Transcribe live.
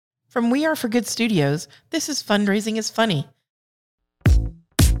From We Are for Good Studios, this is Fundraising is Funny.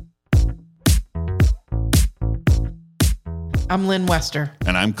 I'm Lynn Wester.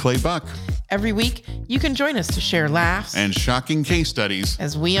 And I'm Clay Buck. Every week, you can join us to share laughs and shocking case studies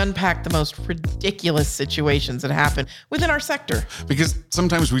as we unpack the most ridiculous situations that happen within our sector. Because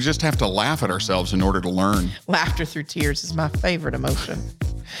sometimes we just have to laugh at ourselves in order to learn. Laughter through tears is my favorite emotion.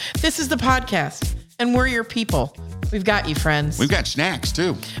 This is the podcast, and we're your people. We've got you, friends. We've got snacks,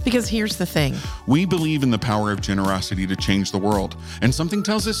 too. Because here's the thing. We believe in the power of generosity to change the world. And something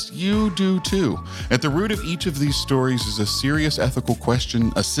tells us you do, too. At the root of each of these stories is a serious ethical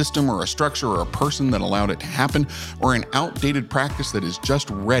question, a system or a structure or a person that allowed it to happen, or an outdated practice that is just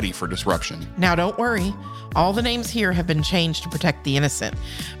ready for disruption. Now, don't worry. All the names here have been changed to protect the innocent.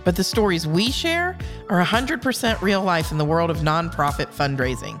 But the stories we share are 100% real life in the world of nonprofit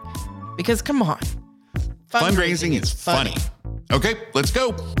fundraising. Because come on. Fundraising is funny. Okay, let's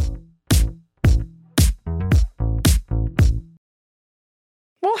go.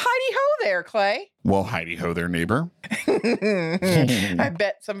 Well, hidey-ho there, Clay. Well, hidey-ho there, neighbor. I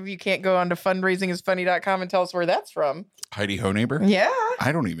bet some of you can't go on to fundraisingisfunny.com and tell us where that's from. Hidey-ho, neighbor? Yeah.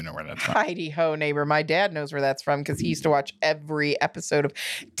 I don't even know where that's from. Hidey-ho, neighbor. My dad knows where that's from because he used to watch every episode of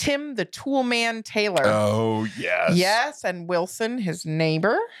Tim the Toolman Taylor. Oh, yes. Yes, and Wilson, his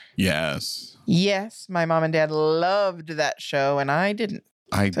neighbor. Yes. Yes, my mom and dad loved that show, and I didn't.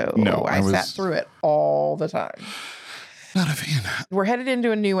 I sat through it all the time. Not a fan. We're headed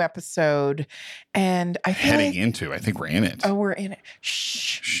into a new episode, and I feel I think we're in it. Oh, we're in it.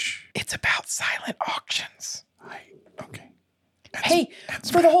 Shh. It's about silent auctions. Okay.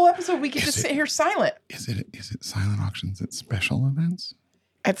 For the whole episode, we could just sit here silent. Is it silent auctions at special events?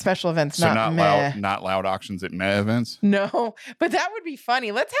 At special events, so not loud auctions at meh events? No, but that would be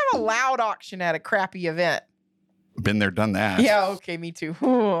funny. Let's have a loud auction at a crappy event. Been there, done that. Yeah, okay, me too.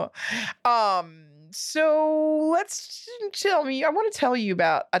 So let's tell me. I want to tell you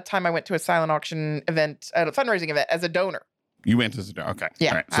about a time I went to a silent auction event, at a fundraising event, as a donor. You went as a donor. Okay. Yeah.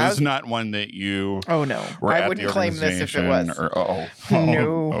 All right. So it's not one that you. Oh no, I wouldn't claim this if it was.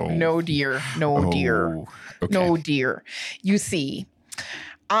 No, dear. Okay. No, dear. You see,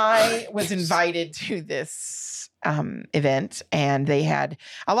 I was invited to this event, and they had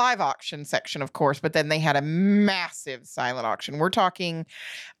a live auction section, of course, but then they had a massive silent auction. We're talking,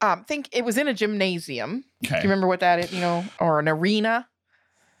 think it was in a gymnasium. Okay. Do you remember what that is? Or an arena?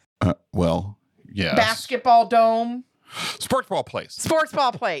 Well, yes. Basketball dome. Sports ball place.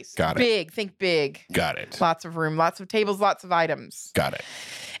 Got it. Big. Think big. Got it. Lots of room, lots of tables, lots of items. Got it.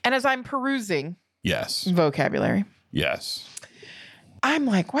 And as I'm perusing vocabulary. Yes. I'm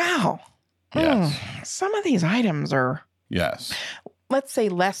like, wow. Yes. Some of these items are, let's say,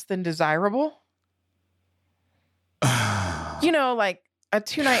 less than desirable. Like a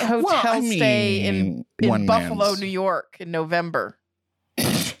 2-night hotel stay in Buffalo, New York in November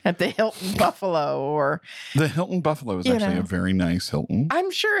at the Hilton Buffalo, or the Hilton Buffalo is actually a very nice Hilton.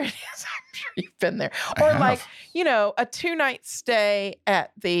 I'm sure it is. I'm sure you've been there. Or a 2-night stay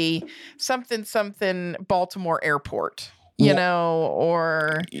at the something Baltimore airport.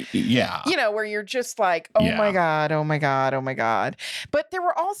 Where you're just like, my God. But there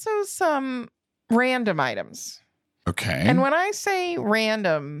were also some random items. Okay. And when I say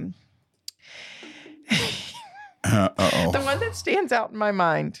random, the one that stands out in my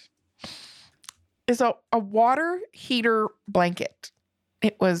mind is a water heater blanket.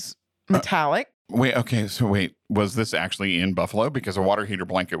 It was metallic. Was this actually in Buffalo? Because a water heater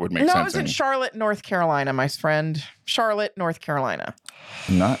blanket would make sense. No, it was in Charlotte, North Carolina, my friend. Charlotte, North Carolina.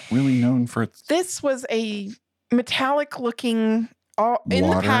 Not really known for its... This was a metallic-looking, in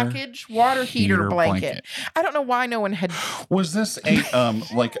the package, water heater blanket. I don't know why no one had... Was this a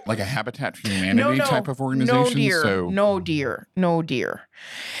like a Habitat for Humanity type of organization? No, dear.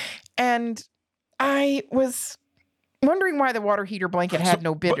 And I was wondering why the water heater blanket had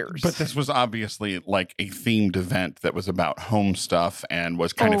no bidders. But this was obviously like a themed event that was about home stuff and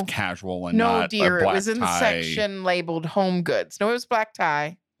was kind of casual and not a black tie. It was in the section labeled home goods. No, it was black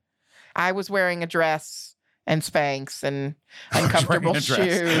tie. I was wearing a dress and Spanx and uncomfortable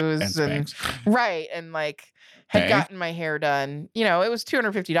shoes and had gotten my hair done. It was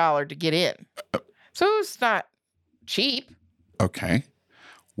 $250 to get in. So it was not cheap. Okay.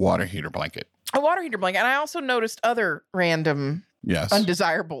 Water heater blanket. A water heater blanket. And I also noticed other random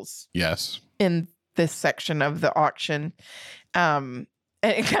undesirables in this section of the auction. And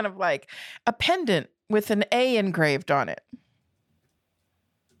kind of like a pendant with an A engraved on it.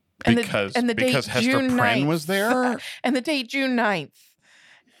 Because Hester Prynne was there? And the date June 9th.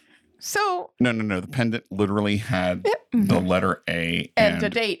 So no. The pendant literally had the letter A and a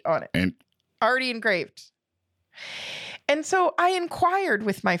date on it, and already engraved. And so I inquired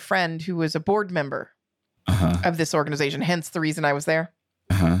with my friend who was a board member of this organization, hence the reason I was there.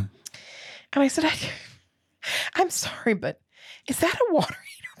 And I said, I'm sorry, but is that a water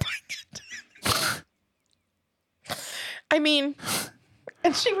heater blanket? I mean,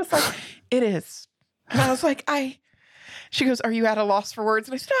 and she was like, it is. And I was like, she goes, are you at a loss for words?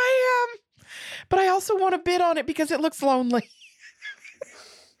 And I said, I am, but I also want to bid on it because it looks lonely.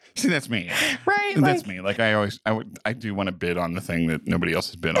 See, that's me. Right? That's me. Like I do want to bid on the thing that nobody else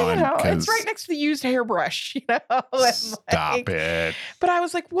has bid on. It's right next to the used hairbrush, Stop it. But I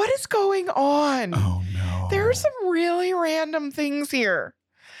was like, what is going on? Oh, no. There are some really random things here.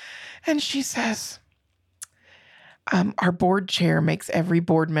 And she says, our board chair makes every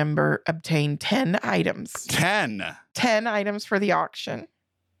board member obtain 10 items. 10 items for the auction.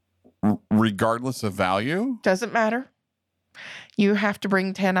 Regardless of value? Doesn't matter. You have to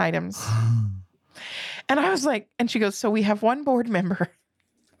bring 10 items. And I was like, and she goes, so we have one board member.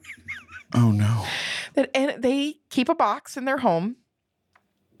 Oh, no. And they keep a box in their home.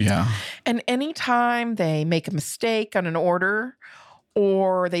 Yeah. And anytime they make a mistake on an order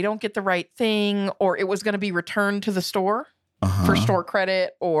or they don't get the right thing or it was going to be returned to the store for store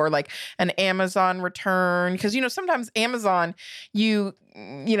credit or like an Amazon return. Because, sometimes Amazon, you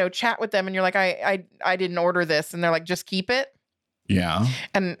chat with them and you're like, I didn't order this. And they're like, just keep it. Yeah.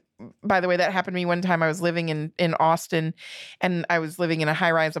 And by the way, that happened to me one time. I was living in Austin and I was living in a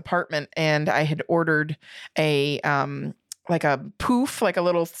high-rise apartment and I had ordered a poof, like a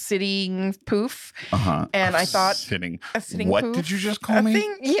little sitting poof. And I thought a sitting what poof. Did you just call me?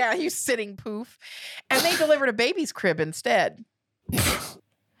 Yeah, you sitting poof. And they delivered a baby's crib instead.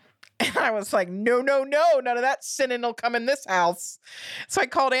 And I was like, no, none of that sinning will come in this house. So I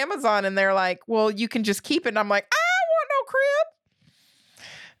called Amazon and they're like, well, you can just keep it. And I'm like, I want no crib.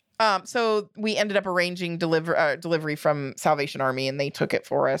 So we ended up arranging delivery from Salvation Army and they took it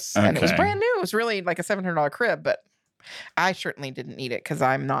for us. And it was brand new. It was really like a $700 crib, but I certainly didn't need it because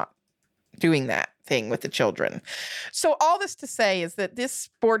I'm not doing that thing with the children. So all this to say is that this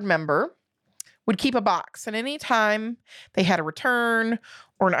board member would keep a box, and anytime they had a return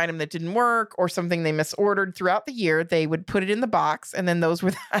or an item that didn't work or something they misordered throughout the year, they would put it in the box, and then those were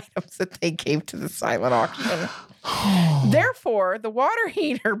the items that they gave to the silent auction. Therefore, the water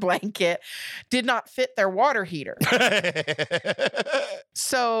heater blanket did not fit their water heater.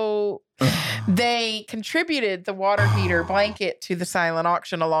 So they contributed the water heater blanket to the silent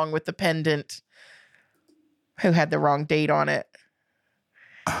auction along with the pendant who had the wrong date on it.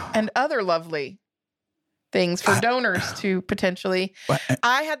 And other lovely things for donors to potentially.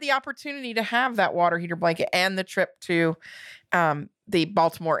 I had the opportunity to have that water heater blanket and the trip to the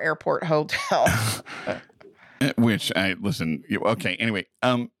Baltimore Airport Hotel. Which okay. Anyway,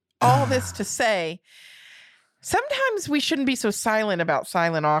 all this to say, sometimes we shouldn't be so silent about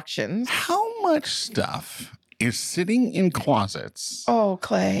silent auctions. How much stuff is sitting in closets? Oh,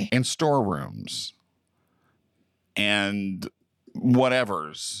 Clay. And storerooms and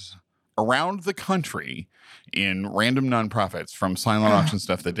whatevers around the country in random nonprofits from silent auction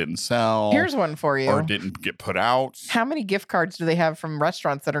stuff that didn't sell. Here's one for you. Or didn't get put out. How many gift cards do they have from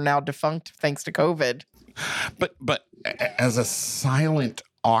restaurants that are now defunct thanks to COVID? But as a silent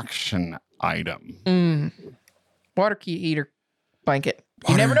auction item. Water heater blanket.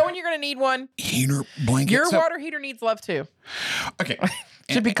 You never know when you're going to need one. Heater blanket. Your water heater needs love too. Okay.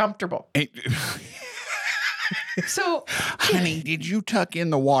 Should be comfortable. So, honey, did you tuck in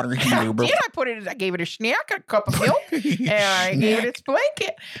the water heater? I gave it a snack, a cup of milk, and I gave it its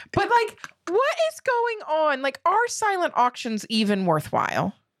blanket. But like, what is going on? Like, are silent auctions even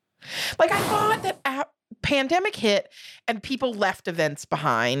worthwhile? Like, I thought that pandemic hit and people left events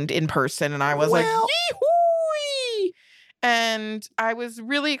behind in person, and I was like, yee-hoo-wee! And I was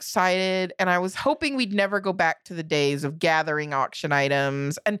really excited, and I was hoping we'd never go back to the days of gathering auction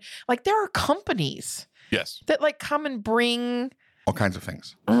items. And like, there are companies. Yes. That like come and bring all kinds of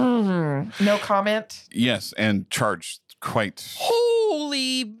things. No comment. Yes, and charge quite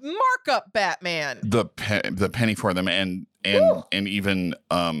holy markup, Batman. The penny for them, and even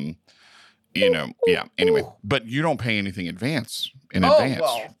Anyway, but you don't pay anything in advance.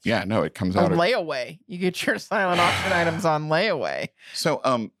 Well, yeah, no, it comes out of layaway. You get your silent auction items on layaway. So,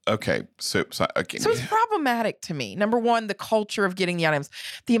 okay. So it's problematic to me. Number one, the culture of getting the items,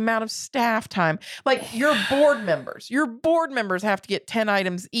 the amount of staff time. Like your board members have to get 10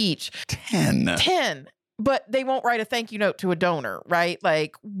 items each. 10. But they won't write a thank you note to a donor, right?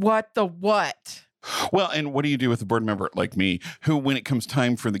 Like what? Well, and what do you do with a board member like me who, when it comes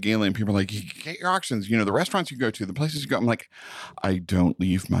time for the gala and people are like, you get your auctions, the restaurants you go to, the places you go, I'm like, I don't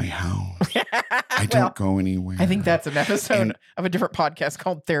leave my house. I don't go anywhere. I think that's an episode of a different podcast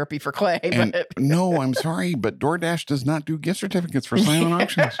called Therapy for Clay. But no, I'm sorry, but DoorDash does not do gift certificates for silent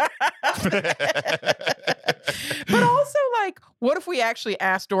auctions. But also, like, what if we actually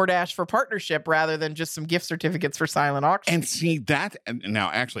asked DoorDash for partnership rather than just some gift certificates for silent auction? And see that, and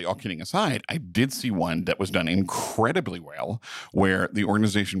now actually, all kidding aside, I did see one that was done incredibly well where the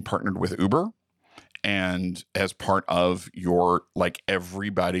organization partnered with Uber. And as part of your, like,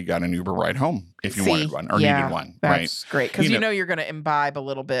 everybody got an Uber ride home if you wanted one or needed one. That's great. Because you're going to imbibe a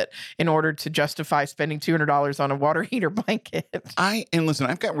little bit in order to justify spending $200 on a water heater blanket. And listen,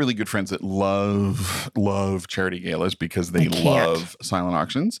 I've got really good friends that love charity galas because they love silent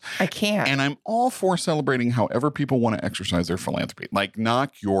auctions. I can't. And I'm all for celebrating however people want to exercise their philanthropy. Like,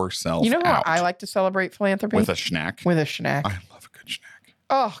 knock yourself out. You know how I like to celebrate philanthropy? With a schnack. With a schnack. I love a good schnack.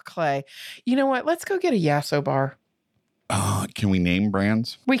 Oh, Clay. You know what? Let's go get a Yasso bar. Can we name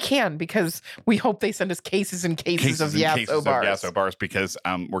brands? We can, because we hope they send us cases and cases of Yasso bars. Of Yasso bars, because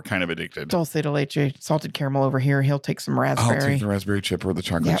we're kind of addicted. Dulce de leche, salted caramel over here. He'll take some raspberry. I'll take the raspberry chip or the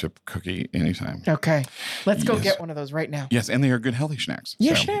chocolate chip cookie anytime. Okay. Let's go get one of those right now. Yes, and they are good healthy snacks.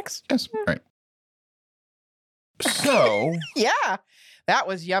 Snacks? Yes, right. So. Yeah. That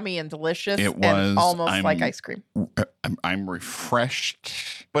was yummy and delicious. It was and almost like ice cream. I'm refreshed,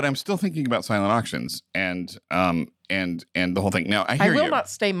 but I'm still thinking about silent auctions and the whole thing. Now I hear you. I will not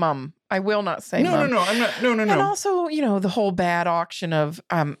say mum. I will not say mum. No. I'm not. No. And also, the whole bad auction of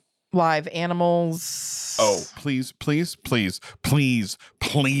live animals. Oh, please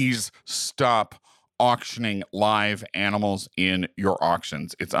stop auctioning live animals in your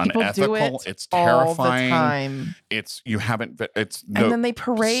auctions. It's unethical. It's terrifying. All the time. And then they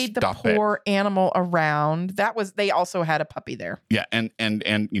parade the poor animal around. They also had a puppy there. Yeah, and and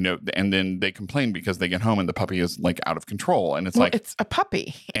then they complain because they get home and the puppy is like out of control, and it's it's a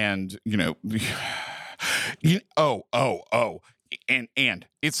puppy. And And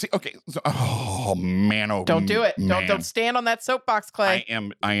it's okay. Oh man! Oh, don't do it! Man. Don't stand on that soapbox, Clay.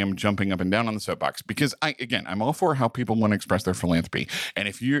 I am jumping up and down on the soapbox because I'm all for how people want to express their philanthropy. And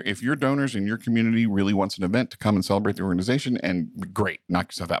if your donors in your community really wants an event to come and celebrate the organization, and great, knock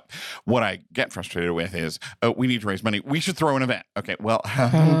yourself out. What I get frustrated with is, we need to raise money. We should throw an event. Okay, well,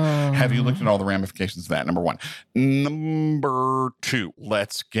 have you looked at all the ramifications of that? Number one. Number two,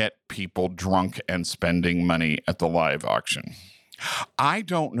 let's get people drunk and spending money at the live auction. I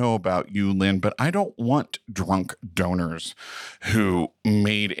don't know about you, Lynn, but I don't want drunk donors who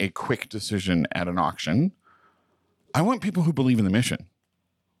made a quick decision at an auction. I want people who believe in the mission.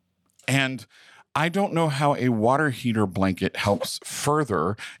 And I don't know how a water heater blanket helps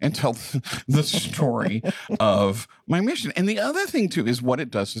further and tell the story of my mission. And the other thing, too, is what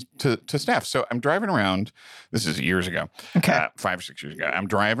it does to staff. So I'm driving around. This is years ago. Okay. 5 or 6 years ago. I'm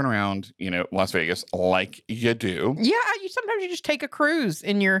driving around, Las Vegas like you do. Yeah. Sometimes you just take a cruise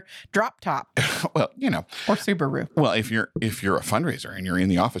in your drop top. Well, Or Subaru. Well, if you're a fundraiser and you're in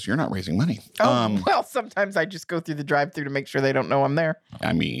the office, you're not raising money. Oh, well, sometimes I just go through the drive-thru to make sure they don't know I'm there.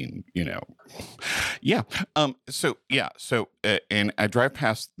 I mean, yeah. So and I drive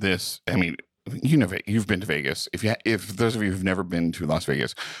past this. I mean, you've been to Vegas. If those of you who've never been to Las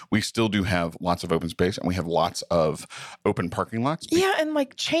Vegas, we still do have lots of open space and we have lots of open parking lots. Yeah, and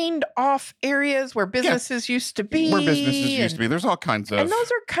like chained off areas where businesses used to be. There's all kinds of. And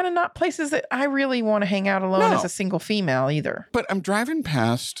those are kind of not places that I really want to hang out alone as a single female either. But I'm driving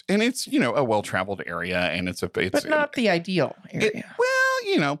past, and it's a well-traveled area, and it's but not the ideal area.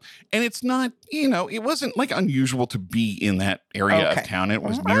 And it's not, it wasn't like unusual to be in that area of town. It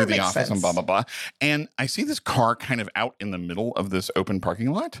was near the office and blah, blah, blah. And I see this car kind of out in the middle of this open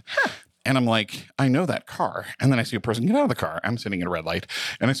parking lot. Huh. And I'm like, I know that car. And then I see a person get out of the car. I'm sitting at a red light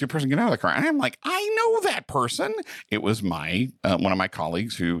and I see a person get out of the car. And I'm like, I know that person. It was one of my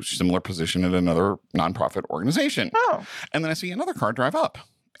colleagues who's similar position at another nonprofit organization. Oh. And then I see another car drive up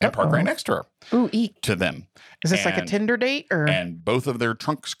and park right next to her. Ooh, eek. To them. Is this like a Tinder date or? And both of their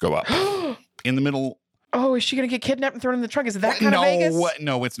trunks go up in the middle. Oh, is she going to get kidnapped and thrown in the trunk? Is it that kind of Vegas?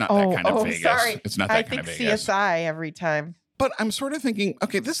 No, it's not that kind of Vegas. Sorry. It's not that kind of Vegas. I think CSI every time. But I'm sort of thinking,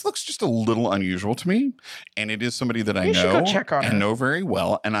 okay, this looks just a little unusual to me. And it is somebody that I know should go check on her. And know very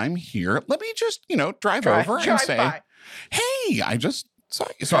well. And I'm here. Let me just, drive over and say, hey, I just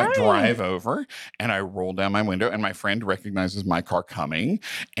So I drive over and I roll down my window and my friend recognizes my car coming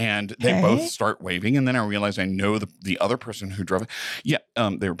and they both start waving. And then I realize I know the other person who drove it. Yeah.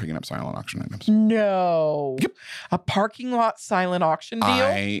 They were picking up silent auction items. No. Yep. A parking lot silent auction deal?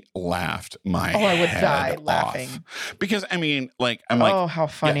 I laughed my I would head die off. laughing. Because I mean, like, I'm like, oh, how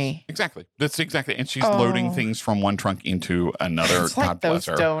funny. Yes, exactly. That's exactly. And she's loading things from one trunk into another. It's like God bless those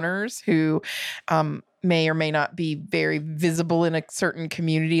her. donors who may or may not be very visible in a certain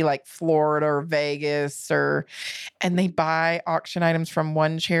community like Florida or Vegas, and they buy auction items from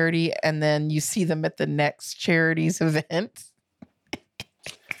one charity and then you see them at the next charity's event.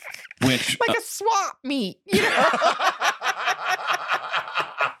 Which like a swap meet, you know?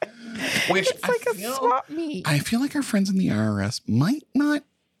 Which it's like a swap meet. I feel like our friends in the IRS might not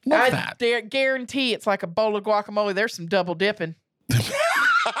love that. I guarantee it's like a bowl of guacamole. There's some double dipping.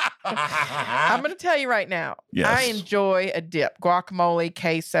 I'm going to tell you right now. Yes. I enjoy a dip. Guacamole,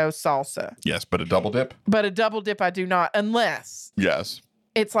 queso, salsa. Yes, but a double dip? But a double dip I do not, unless yes,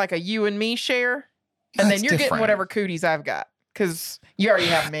 it's like a you and me share. And then you're getting whatever cooties I've got. Because you already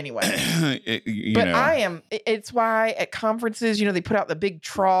have them anyway. It's why at conferences, they put out the big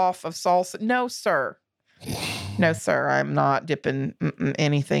trough of salsa. No, sir. No, sir. I'm not dipping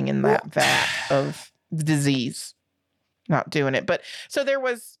anything in that vat of disease. Not doing it. But so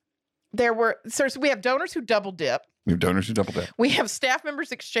so we have donors who double dip. We have donors who double dip. We have staff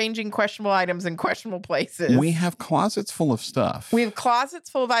members exchanging questionable items in questionable places. We have closets full of stuff. We have closets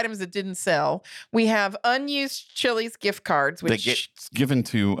full of items that didn't sell. We have unused Chili's gift cards, which get given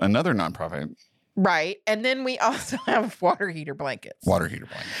to another nonprofit. Right. And then we also have water heater blankets.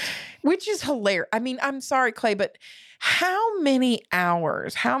 Which is hilarious. I mean, I'm sorry, Clay, but how many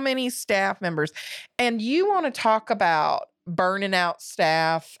hours, how many staff members, and you want to talk about burning out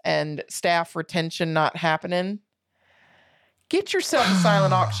staff and staff retention not happening? Get yourself a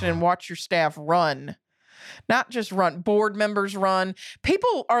silent auction and watch your staff run. Not just run, board members run.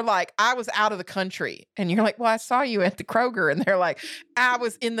 People are like, I was out of the country. And you're like, well, I saw you at the Kroger. And they're like, I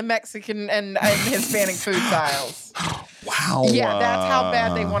was in the Mexican and Hispanic food aisles. Wow. Yeah, that's how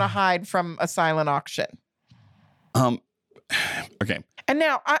bad they want to hide from a silent auction. Okay. And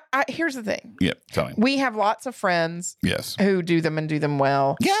now, here's the thing. Yeah, tell me. We have lots of friends who do them and do them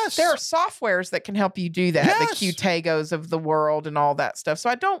well. Yes. There are softwares that can help you do that. Yes. The Qtagos of the world and all that stuff. So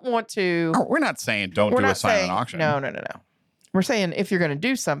I don't want to... We're not saying don't do a silent auction. No. We're saying if you're going to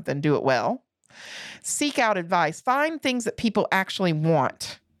do something, do it well. Seek out advice. Find things that people actually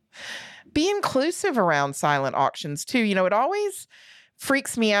want. Be inclusive around silent auctions, too. It always...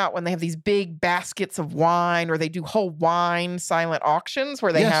 freaks me out when they have these big baskets of wine or they do whole wine silent auctions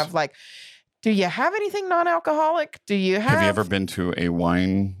where they have like, do you have anything non-alcoholic? Do you have... Have you ever been to a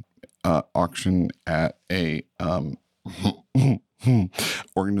wine auction at a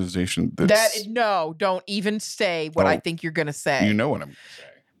organization that's... No, don't even say what I think you're going to say. You know what I'm going to say.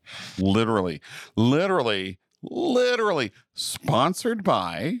 Literally sponsored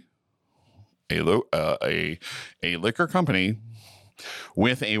by a liquor company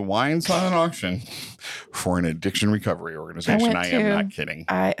with a wine silent auction for an addiction recovery organization. I am not kidding.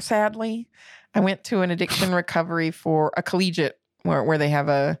 Sadly, I went to an addiction recovery for a collegiate where they have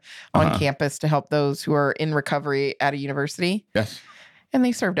on campus to help those who are in recovery at a university. Yes. And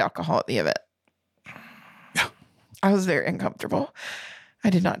they served alcohol at the event. Yeah. I was very uncomfortable. I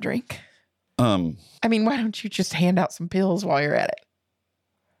did not drink. I mean, why don't you just hand out some pills while you're at it?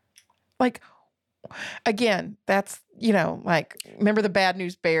 Like, again, that's, remember the Bad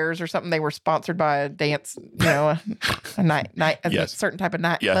News Bears or something? They were sponsored by a dance, a certain type of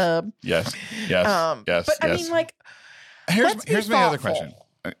nightclub. Yes. But I mean, like, here's my other question.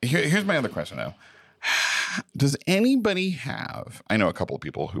 Here's my other question now. Does anybody have, I know a couple of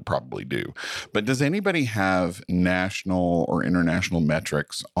people who probably do, but does anybody have national or international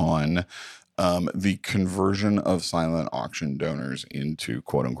metrics on the conversion of silent auction donors into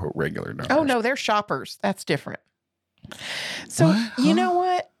quote unquote regular donors? Oh, no, they're shoppers. That's different. So, you know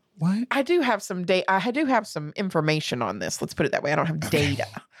what? What? I do have some data. I do have some information on this. Let's put it that way. I don't have data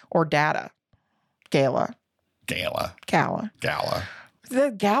or data. Gala.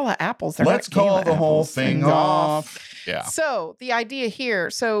 The Gala apples. Let's call the whole thing off. Yeah. So the idea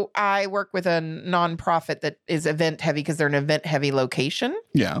here, I work with a nonprofit that is event heavy because they're an event heavy location.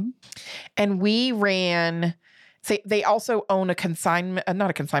 Yeah. And we ran, they also own a consignment, not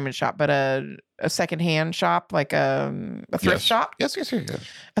a consignment shop, but a secondhand shop, like a thrift shop. Yes.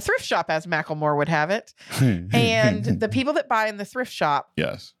 A thrift shop, as Macklemore would have it. And the people that buy in the thrift shop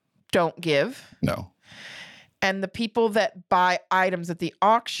don't give. No. And the people that buy items at the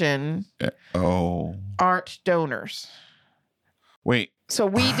auction aren't donors. Wait. So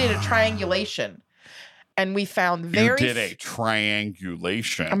we did a triangulation, and we found You did a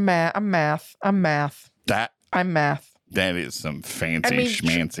triangulation. I'm math. I'm math. That is some fancy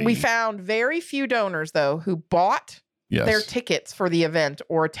schmancy. We found very few donors, though, who bought their tickets for the event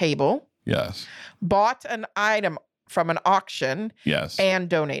or a table. Yes. Bought an item from an auction. Yes. And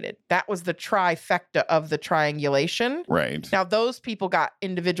donated. That was the trifecta of the triangulation. Right. Now, those people got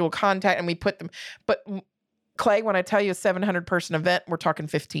individual contact, and we put them. But, Clay, when I tell you a 700-person event, we're talking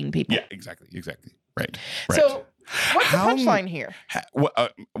 15 people. Yeah, exactly. Right. So what's the punchline here? Well,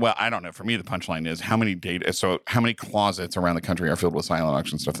 I don't know. For me, the punchline is how many closets around the country are filled with silent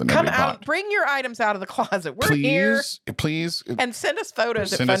auction stuff that nobody bought? Come out, bring your items out of the closet. We're here. Please. And send us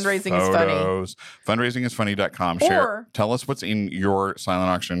photos at Fundraising is Funny. Fundraisingisfunny.com. Share. Tell us what's in your silent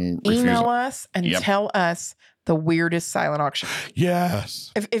auction refusal. Email us and tell us the weirdest silent auction.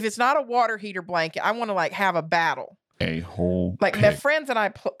 Yes. If it's not a water heater blanket, I want to have a battle. A whole my friends and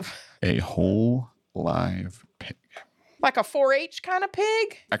I a whole live pig. Like a 4-H kind of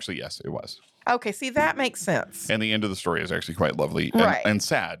pig? Actually, yes, it was. Okay, see, that makes sense. And the end of the story is actually quite lovely and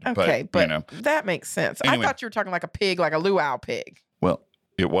sad. Okay, but that makes sense. Anyway. I thought you were talking like a pig, like a luau pig. Well,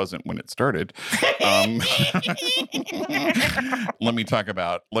 it wasn't when it started. Let's talk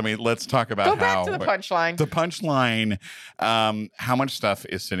about Go back to the punchline. The punchline, how much stuff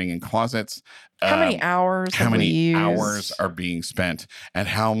is sitting in closets. How many hours are being spent, and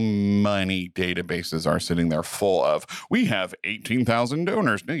how many databases are sitting there full of, we have 18,000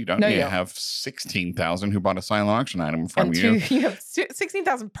 donors. No, you don't. You have 16,000 who bought a silent auction item from you. You have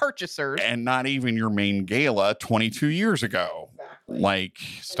 16,000 purchasers. And not even your main gala 22 years ago. Exactly.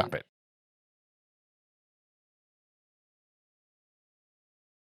 Stop it.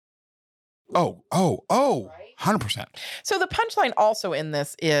 Oh, 100%. So the punchline also in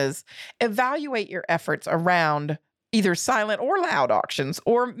this is evaluate your efforts around either silent or loud auctions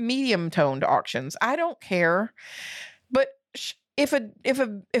or medium-toned auctions. I don't care. But if a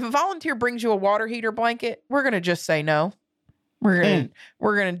volunteer brings you a water heater blanket, we're going to just say no. We're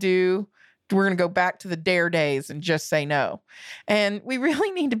going to go back to the dare days and just say no. And we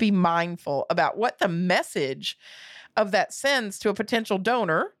really need to be mindful about what the message of that sends to a potential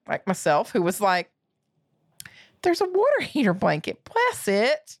donor like myself, who was like, there's a water heater blanket. Bless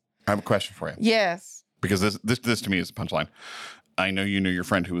it. I have a question for you. Yes. Because this to me is a punchline. I know you knew your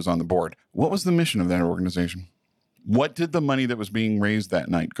friend who was on the board. What was the mission of that organization? What did the money that was being raised that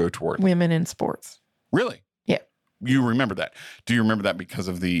night go toward? Women in sports. Really? Yeah. You remember that? Do you remember that because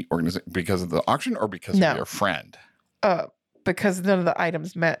of the because of the auction, or because of your friend? Because none of the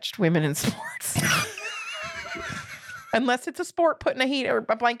items matched women in sports. Unless it's a sport putting a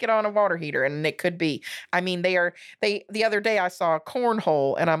blanket on a water heater, and it could be. I mean, the other day I saw a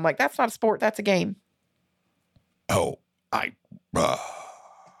cornhole, and I'm like, that's not a sport, that's a game. Oh,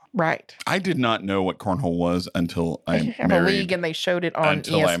 right. I did not know what cornhole was until I have a league, and they showed it on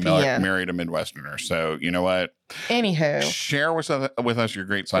ESPN. I married a Midwesterner. So you know what? Anywho, share with us your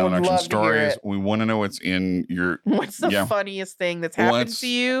great silent auction stories. We want to know what's in your. What's the funniest thing that's happened to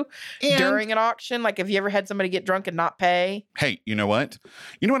you during an auction? Like, have you ever had somebody get drunk and not pay? Hey, you know what?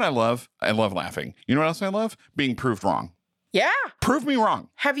 You know what I love? I love laughing. You know what else I love? Being proved wrong. Yeah. Prove me wrong.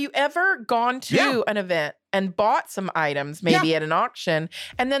 Have you ever gone to an event and bought some items, maybe at an auction,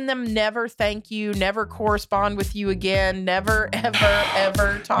 and then them never thank you, never correspond with you again, never,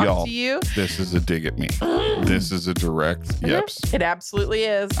 ever talk to you? This is a dig at me. This is a direct yeps. It absolutely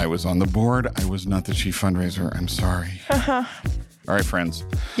is. I was on the board. I was not the chief fundraiser. I'm sorry. All right, friends.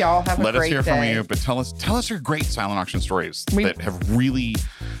 Y'all have a great day. Let us hear from you, but tell us your great silent auction stories that have really...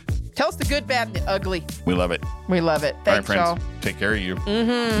 Tell us the good, bad, and the ugly. We love it. We love it. Thanks, all right, friends. Y'all. Take care of you.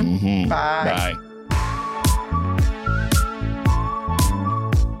 Bye. Bye.